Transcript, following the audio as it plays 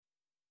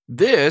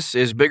This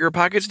is Bigger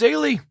Pockets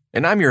Daily,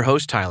 and I'm your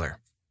host, Tyler.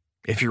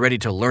 If you're ready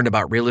to learn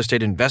about real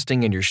estate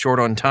investing and you're short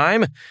on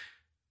time,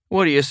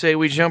 what do you say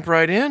we jump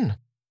right in?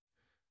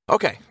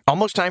 Okay,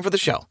 almost time for the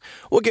show.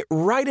 We'll get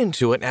right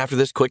into it after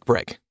this quick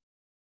break.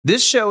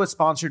 This show is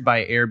sponsored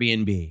by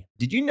Airbnb.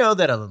 Did you know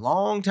that a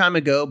long time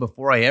ago,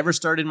 before I ever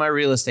started my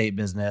real estate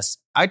business,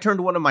 I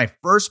turned one of my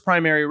first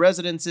primary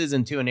residences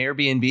into an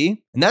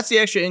Airbnb? And that's the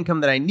extra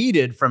income that I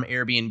needed from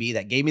Airbnb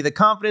that gave me the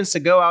confidence to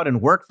go out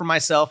and work for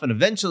myself and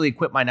eventually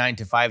quit my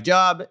 9-to-5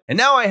 job. And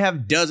now I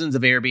have dozens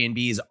of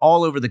Airbnbs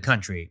all over the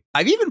country.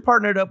 I've even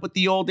partnered up with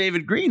the old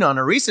David Green on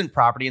a recent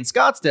property in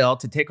Scottsdale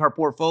to take our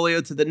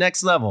portfolio to the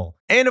next level.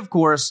 And of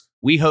course,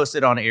 we host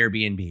it on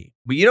Airbnb.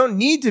 But you don't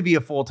need to be a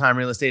full-time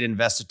real estate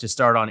investor to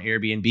start on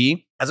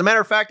Airbnb. As a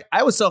matter of fact,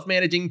 I was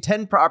self-managing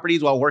 10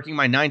 properties while working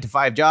my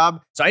 9-to-5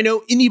 job, so I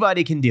know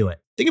anybody can do it.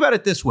 Think about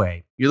it this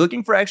way. You're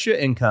looking for extra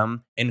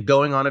income and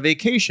going on a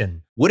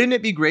vacation. Wouldn't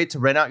it be great to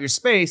rent out your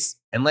space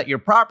and let your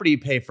property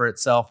pay for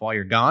itself while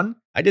you're gone?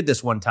 I did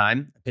this one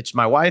time. I pitched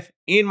my wife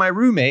and my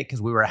roommate,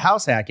 because we were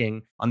house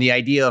hacking, on the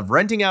idea of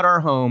renting out our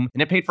home,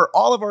 and it paid for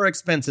all of our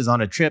expenses on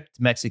a trip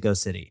to Mexico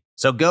City.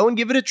 So go and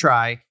give it a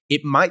try.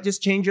 It might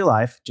just change your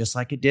life, just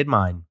like it did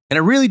mine. And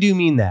I really do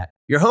mean that.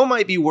 Your home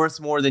might be worth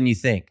more than you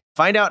think.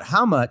 Find out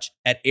how much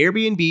at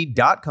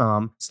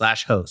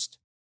airbnb.com/host.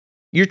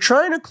 You're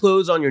trying to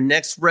close on your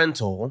next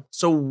rental,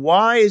 so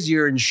why is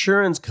your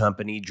insurance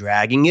company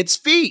dragging its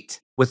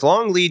feet? With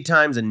long lead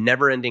times and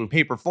never-ending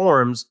paper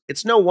forms,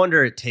 it's no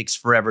wonder it takes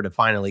forever to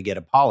finally get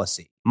a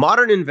policy.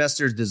 Modern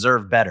investors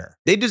deserve better.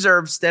 They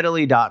deserve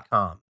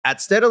Steadily.com. At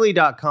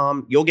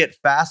Steadily.com, you'll get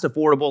fast,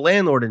 affordable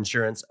landlord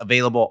insurance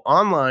available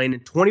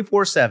online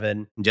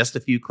 24/7 in just a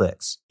few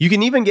clicks. You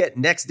can even get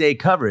next-day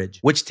coverage,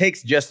 which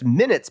takes just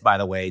minutes, by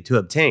the way, to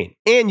obtain.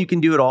 And you can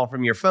do it all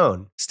from your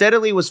phone.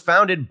 Steadily was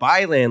founded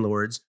by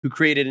landlords who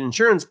created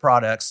insurance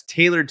products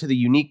tailored to the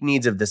unique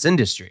needs of this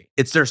industry.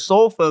 It's their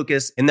sole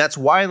focus, and that's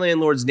why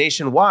landlords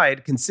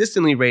nationwide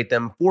consistently rate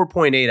them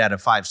 4.8 out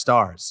of 5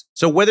 stars.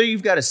 So whether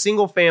you've got a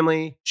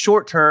single-family,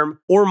 short-term,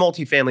 or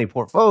multifamily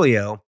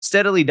portfolio,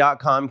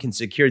 Steadily.com can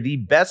secure the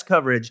best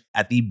coverage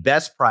at the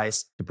best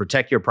price to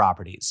protect your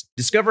properties.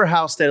 Discover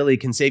how Steadily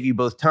can save you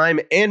both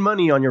time and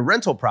money on your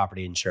rental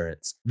property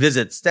insurance.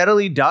 Visit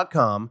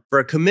Steadily.com for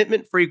a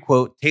commitment-free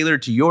quote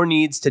tailored to your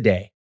needs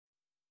today.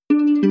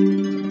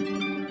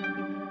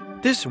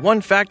 This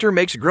one factor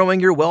makes growing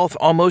your wealth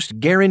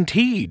almost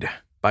guaranteed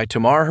by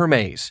Tamar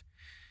Hermes.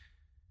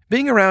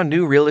 Being around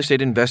new real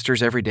estate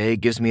investors every day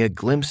gives me a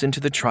glimpse into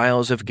the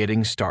trials of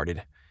getting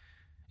started.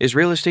 Is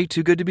real estate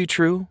too good to be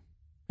true?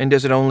 And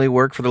does it only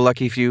work for the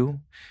lucky few?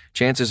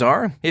 Chances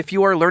are, if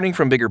you are learning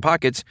from Bigger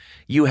Pockets,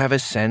 you have a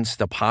sense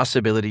the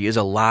possibility is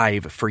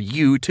alive for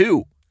you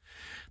too.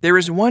 There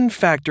is one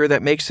factor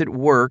that makes it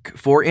work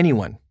for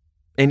anyone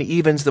and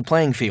evens the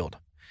playing field.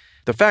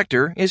 The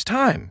factor is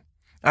time.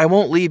 I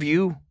won't leave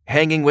you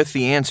hanging with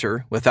the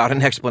answer without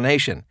an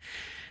explanation.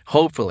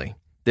 Hopefully,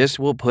 this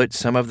will put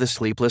some of the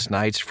sleepless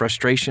nights,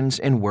 frustrations,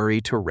 and worry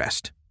to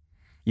rest.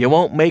 You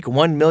won't make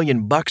 $1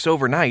 million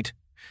overnight.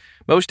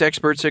 Most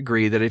experts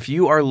agree that if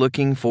you are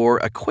looking for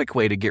a quick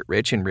way to get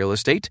rich in real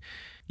estate,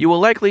 you will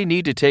likely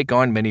need to take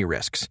on many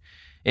risks,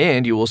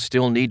 and you will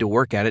still need to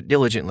work at it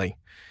diligently.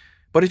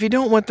 But if you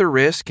don't want the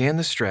risk and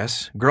the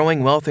stress,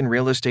 growing wealth in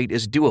real estate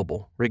is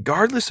doable,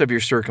 regardless of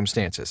your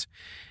circumstances.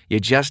 You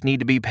just need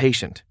to be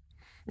patient.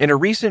 In a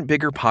recent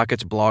Bigger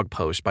Pockets blog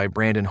post by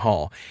Brandon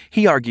Hall,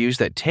 he argues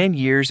that 10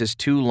 years is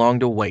too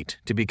long to wait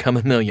to become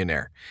a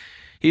millionaire.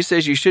 He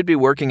says you should be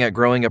working at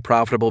growing a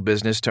profitable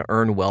business to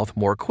earn wealth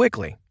more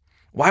quickly.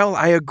 While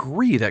I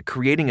agree that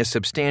creating a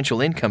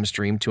substantial income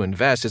stream to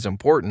invest is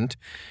important,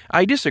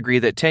 I disagree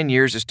that 10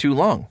 years is too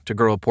long to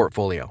grow a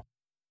portfolio.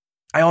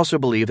 I also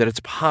believe that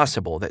it's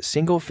possible that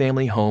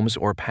single-family homes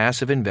or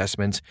passive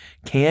investments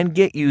can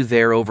get you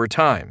there over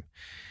time.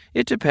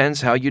 It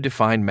depends how you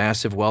define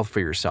massive wealth for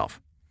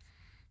yourself.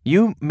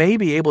 You may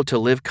be able to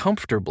live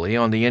comfortably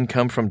on the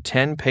income from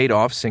 10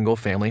 paid-off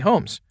single-family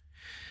homes.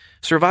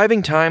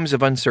 Surviving times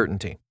of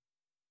uncertainty.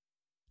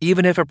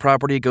 Even if a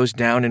property goes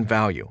down in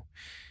value,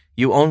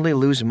 you only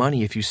lose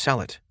money if you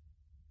sell it.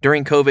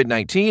 During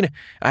COVID-19,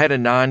 I had a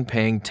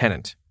non-paying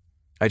tenant.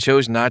 I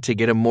chose not to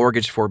get a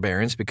mortgage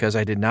forbearance because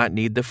I did not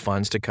need the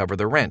funds to cover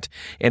the rent,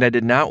 and I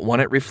did not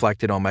want it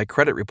reflected on my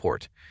credit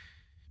report.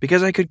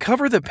 Because I could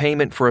cover the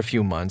payment for a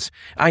few months,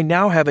 I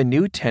now have a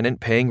new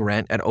tenant paying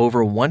rent at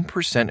over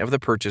 1% of the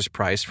purchase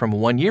price from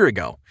 1 year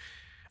ago.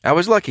 I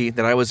was lucky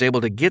that I was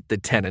able to get the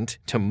tenant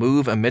to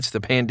move amidst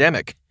the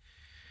pandemic.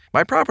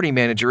 My property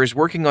manager is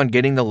working on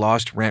getting the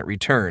lost rent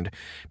returned,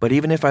 but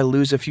even if I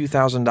lose a few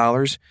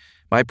 $1,000s,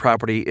 my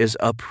property is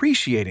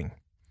appreciating.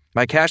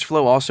 My cash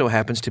flow also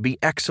happens to be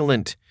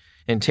excellent.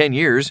 In 10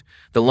 years,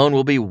 the loan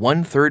will be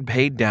 1/3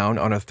 paid down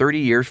on a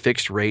 30-year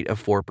fixed rate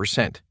of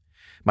 4%.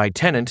 My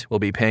tenant will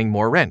be paying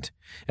more rent,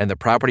 and the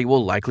property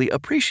will likely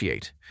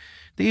appreciate.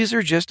 These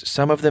are just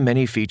some of the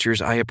many features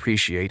I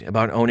appreciate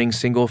about owning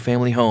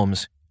single-family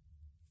homes.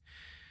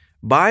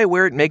 Buy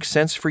where it makes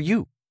sense for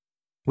you.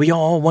 We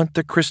all want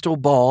the crystal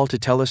ball to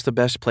tell us the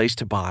best place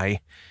to buy.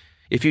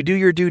 If you do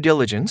your due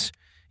diligence,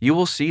 you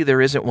will see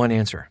there isn't one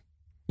answer.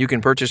 You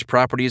can purchase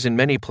properties in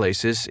many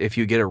places if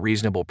you get a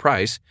reasonable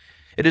price.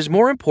 It is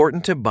more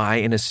important to buy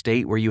in a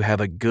state where you have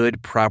a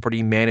good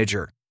property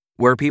manager,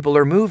 where people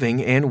are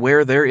moving, and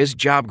where there is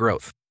job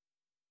growth.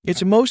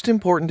 It's most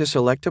important to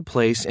select a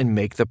place and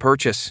make the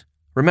purchase.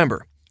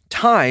 Remember,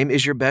 time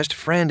is your best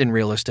friend in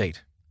real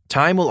estate.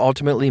 Time will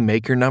ultimately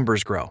make your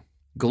numbers grow.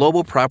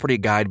 Global Property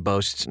Guide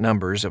boasts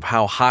numbers of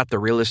how hot the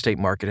real estate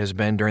market has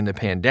been during the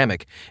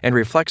pandemic and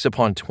reflects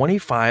upon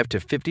 25 to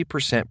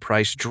 50%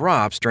 price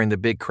drops during the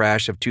big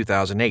crash of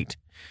 2008.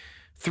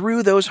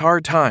 Through those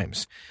hard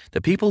times, the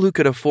people who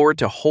could afford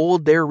to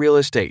hold their real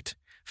estate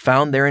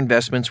found their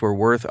investments were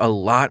worth a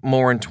lot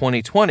more in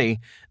 2020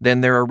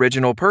 than their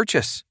original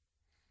purchase.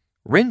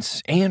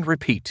 Rinse and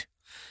repeat.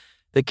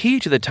 The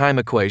key to the time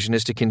equation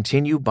is to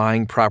continue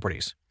buying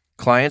properties.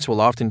 Clients will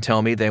often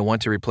tell me they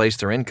want to replace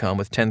their income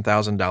with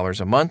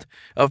 $10,000 a month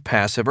of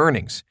passive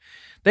earnings.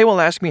 They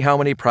will ask me how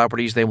many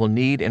properties they will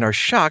need and are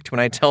shocked when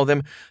I tell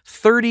them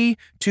 30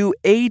 to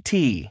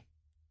 80.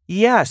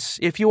 Yes,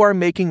 if you are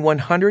making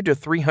 $100 to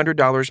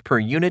 $300 per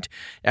unit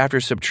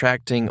after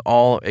subtracting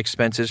all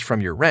expenses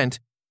from your rent,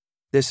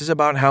 this is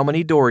about how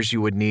many doors you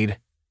would need.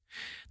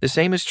 The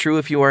same is true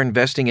if you are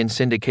investing in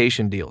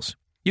syndication deals.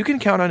 You can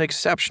count on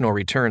exceptional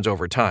returns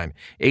over time,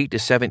 8 to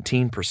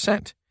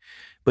 17%.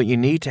 But you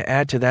need to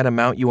add to that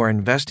amount you are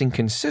investing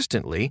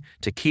consistently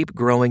to keep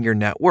growing your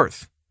net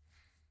worth.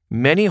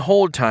 Many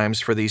hold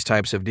times for these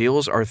types of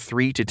deals are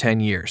 3 to 10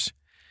 years.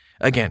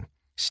 Again,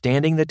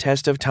 standing the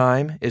test of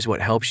time is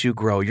what helps you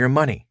grow your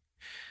money.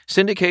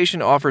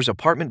 Syndication offers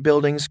apartment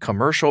buildings,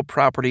 commercial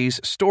properties,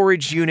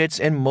 storage units,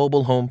 and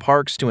mobile home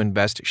parks to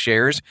invest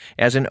shares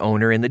as an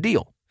owner in the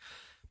deal.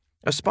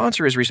 A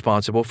sponsor is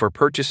responsible for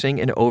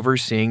purchasing and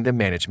overseeing the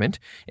management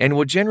and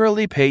will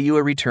generally pay you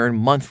a return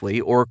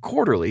monthly or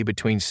quarterly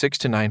between 6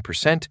 to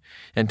 9%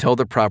 until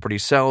the property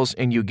sells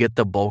and you get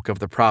the bulk of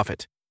the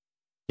profit.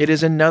 It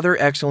is another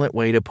excellent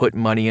way to put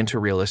money into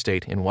real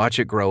estate and watch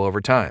it grow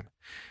over time.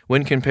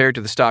 When compared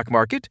to the stock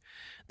market,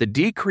 the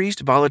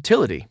decreased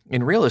volatility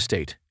in real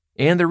estate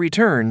and the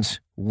returns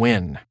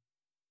win.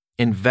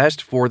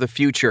 Invest for the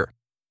future.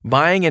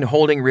 Buying and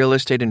holding real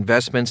estate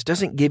investments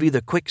doesn't give you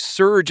the quick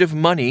surge of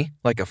money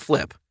like a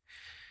flip.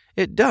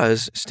 It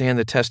does stand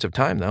the test of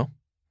time, though.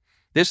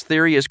 This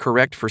theory is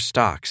correct for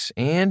stocks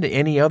and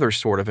any other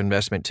sort of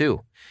investment,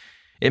 too.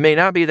 It may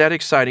not be that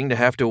exciting to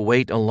have to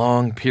wait a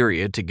long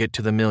period to get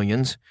to the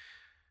millions,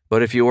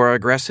 but if you are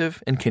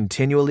aggressive and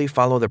continually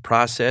follow the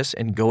process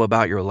and go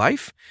about your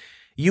life,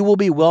 you will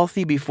be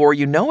wealthy before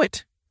you know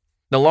it.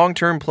 The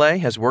long-term play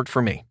has worked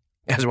for me,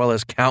 as well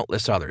as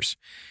countless others.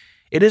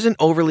 It isn't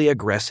overly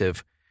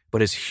aggressive,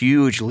 but is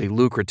hugely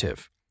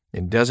lucrative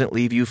and doesn't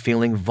leave you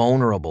feeling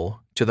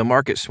vulnerable to the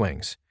market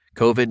swings,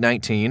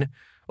 COVID-19,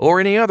 or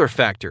any other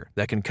factor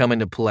that can come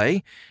into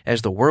play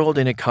as the world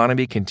and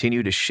economy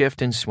continue to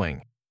shift and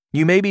swing.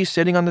 You may be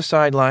sitting on the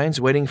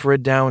sidelines waiting for a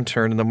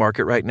downturn in the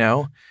market right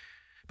now,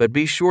 but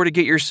be sure to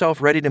get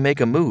yourself ready to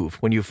make a move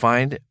when you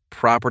find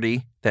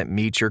property that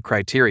meets your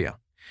criteria.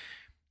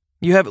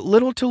 You have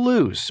little to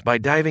lose by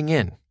diving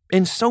in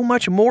and so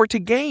much more to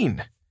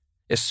gain,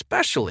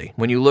 especially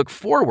when you look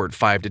forward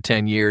 5 to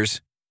 10 years.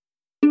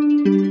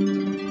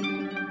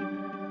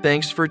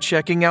 Thanks for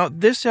checking out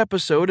this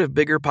episode of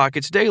Bigger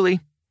Pockets Daily.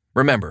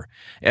 Remember,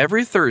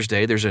 every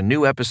Thursday there's a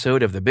new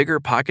episode of the Bigger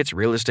Pockets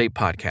Real Estate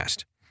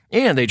Podcast.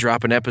 And they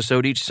drop an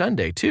episode each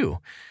Sunday, too.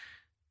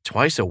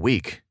 Twice a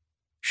week.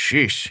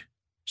 Sheesh.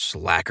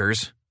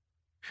 Slackers.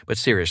 But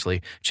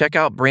seriously, check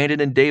out Brandon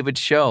and David's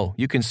show.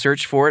 You can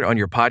search for it on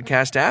your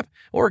podcast app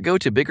or go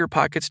to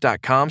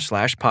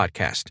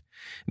biggerpockets.com/podcast.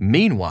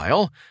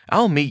 Meanwhile,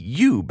 I'll meet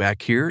you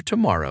back here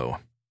tomorrow.